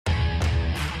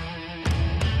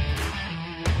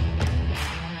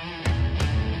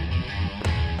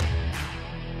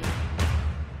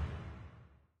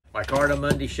Micarta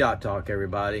Monday Shop Talk,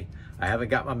 everybody. I haven't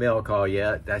got my mail call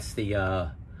yet. That's the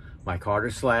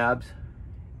Micarta slabs,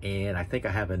 and I think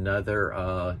I have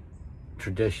another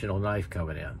traditional knife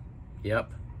coming in.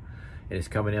 Yep, and it's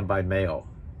coming in by mail.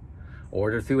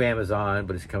 Ordered through Amazon,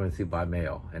 but it's coming through by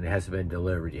mail, and it hasn't been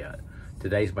delivered yet.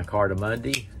 Today's Micarta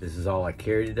Monday. This is all I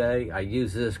carry today. I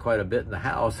use this quite a bit in the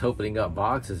house, opening up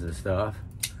boxes and stuff,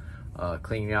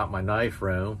 cleaning out my knife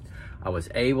room. I was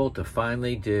able to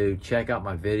finally check out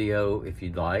my video if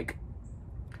you'd like.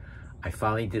 I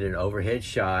finally did an overhead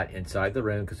shot inside the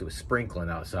room because it was sprinkling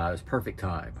outside. It was perfect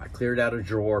time. I cleared out a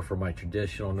drawer for my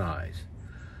traditional knives.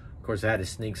 Of course, I had to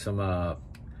sneak some,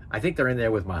 I think they're in there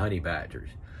with my honey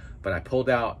badgers. But I pulled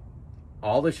out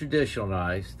all the traditional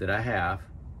knives that I have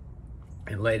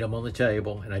and laid them on the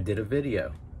table, and I did a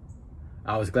video.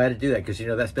 I was glad to do that because, you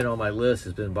know, that's been on my list,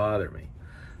 has been bothering me.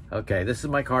 Okay, this is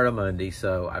Micarta Monday,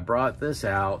 so I brought this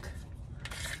out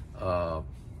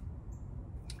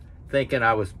thinking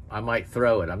I might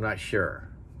throw it. I'm not sure.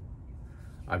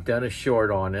 I've done a short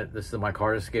on it. This is the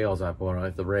Micarta scales I put on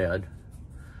it, the red.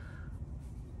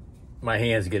 My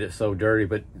hands get it so dirty,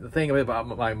 but the thing about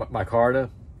my Micarta,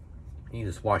 you can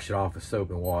just wash it off with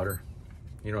soap and water.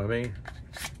 You know what I mean?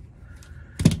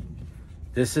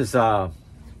 This is, let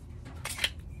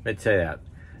me tell you that.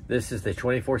 This is the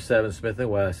 24/7 Smith &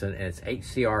 Wesson, and it's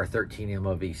HCR 13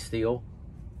 MOV steel.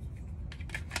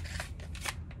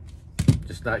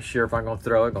 Just not sure if I'm going to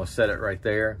throw it. I'm going to set it right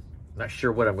there. Not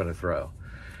sure what I'm going to throw.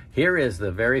 Here is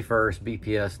the very first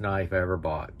BPS knife I ever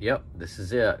bought. Yep, this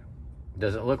is it.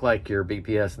 Doesn't look like your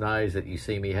BPS knives that you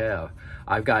see me have.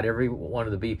 I've got every one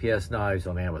of the BPS knives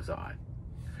on Amazon.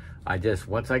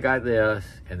 Once I got this,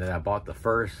 and then I bought the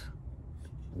first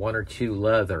one or two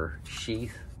leather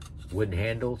sheath wooden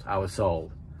handles, I was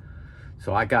sold.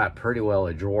 So I got pretty well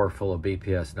a drawer full of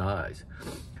BPS knives.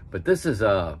 But this is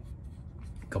a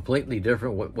completely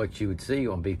different what you would see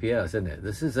on BPS, isn't it?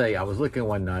 This is I was looking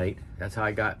one night, that's how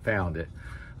I found it.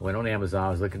 I went on Amazon, I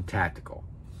was looking tactical.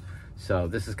 So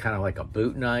this is kind of like a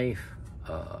boot knife,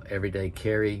 everyday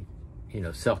carry, you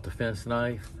know, self-defense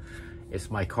knife. It's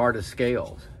Micarta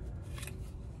scales.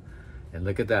 And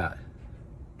look at that.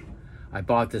 I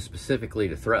bought this specifically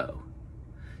to throw.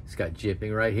 It's got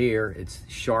jipping right here. It's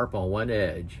sharp on one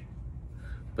edge.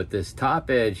 But this top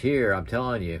edge here, I'm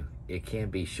telling you, it can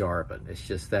be sharpened. It's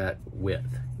just that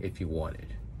width if you want it.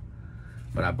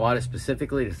 But I bought it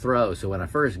specifically to throw. So when I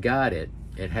first got it,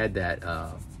 it had that,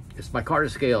 it's Micarta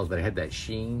scales, but it had that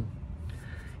sheen.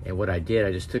 And what I did,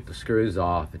 I just took the screws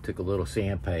off and took a little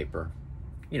sandpaper,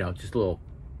 you know, just a little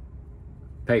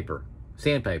paper,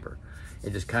 sandpaper,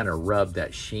 and just kind of rubbed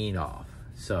that sheen off.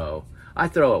 So I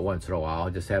throw it once in a while, I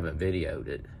just haven't videoed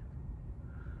it.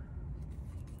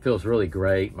 Feels really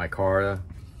great, Micarta.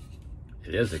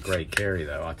 It is a great carry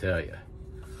though, I'll tell you.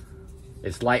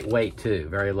 It's lightweight too,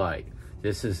 very light.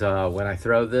 This is, when I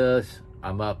throw this,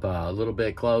 I'm up a little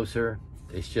bit closer.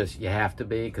 It's just, you have to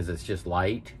be, because it's just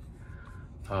light.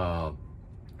 Or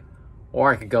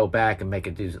I could go back and make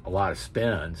it do a lot of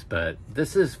spins, but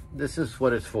this is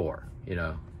what it's for, you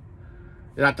know.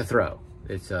 Not to throw,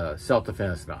 it's a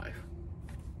self-defense knife.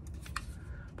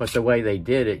 But the way they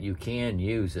did it, you can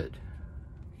use it,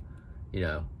 you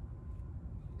know,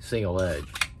 single edge.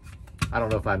 I don't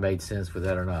know if I made sense with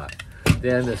that or not.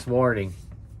 Then this morning,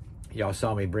 y'all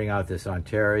saw me bring out this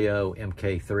Ontario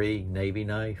MK3 Navy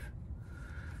knife.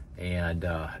 And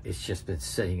it's just been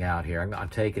sitting out here. I'm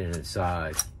taking it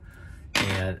inside.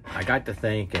 And I got to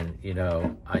thinking, you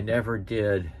know, I never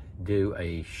did do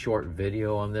a short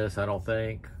video on this, I don't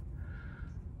think,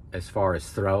 as far as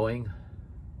throwing.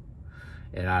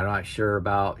 And I'm not sure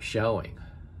about showing.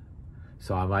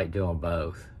 So I might do them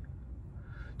both.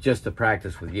 Just to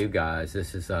practice with you guys,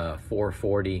 this is a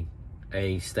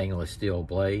 440A stainless steel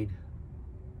blade.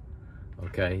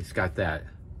 Okay, it's got that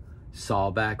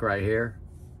saw back right here.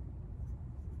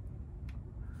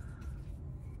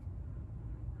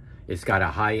 It's got a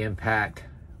high impact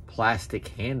plastic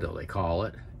handle, they call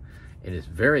it. And it's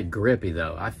very grippy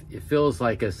though. It feels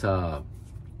like it's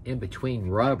in between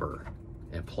rubber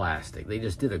and plastic. They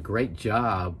just did a great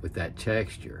job with that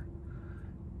texture.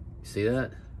 See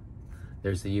that?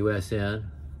 There's the US end.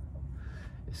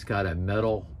 It's got a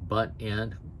metal butt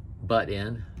end,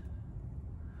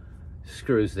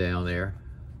 screws down there.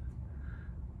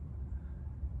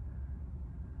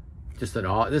 This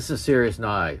is a serious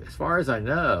knife. As far as I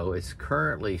know, it's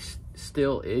currently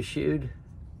still issued,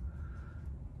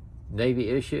 Navy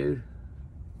issued.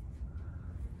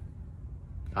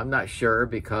 I'm not sure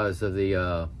because of the,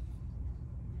 you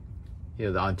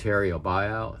know, the Ontario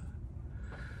buyout.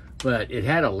 But it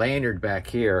had a lanyard back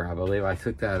here. I believe I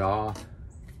took that off.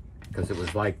 because it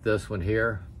was like this one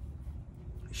here,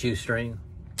 shoestring.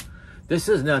 This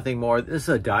is nothing more, this is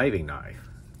a diving knife.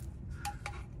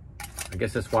 I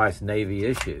guess that's why it's Navy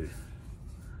issued.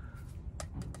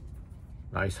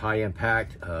 Nice high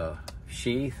impact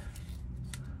sheath.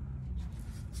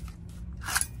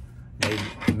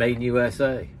 Made in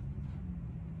USA.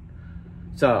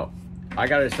 So, I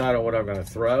got to decide on what I'm going to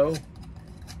throw.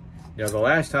 You know, the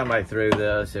last time I threw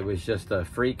this, it was just a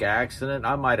freak accident.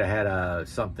 I might have had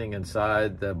something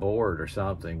inside the board or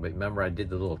something, but remember I did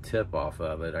the little tip off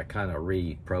of it. I kind of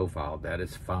re-profiled that.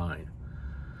 It's fine.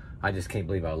 I just can't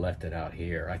believe I left it out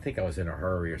here. I think I was in a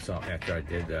hurry or something after I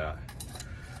did that.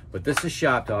 But this is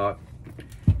Shop Talk.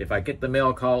 If I get the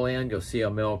mail call in, you'll see a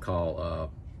mail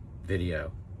call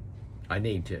video. I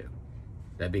need to.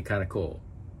 That'd be kind of cool.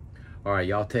 All right,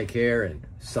 y'all take care and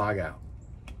sog out.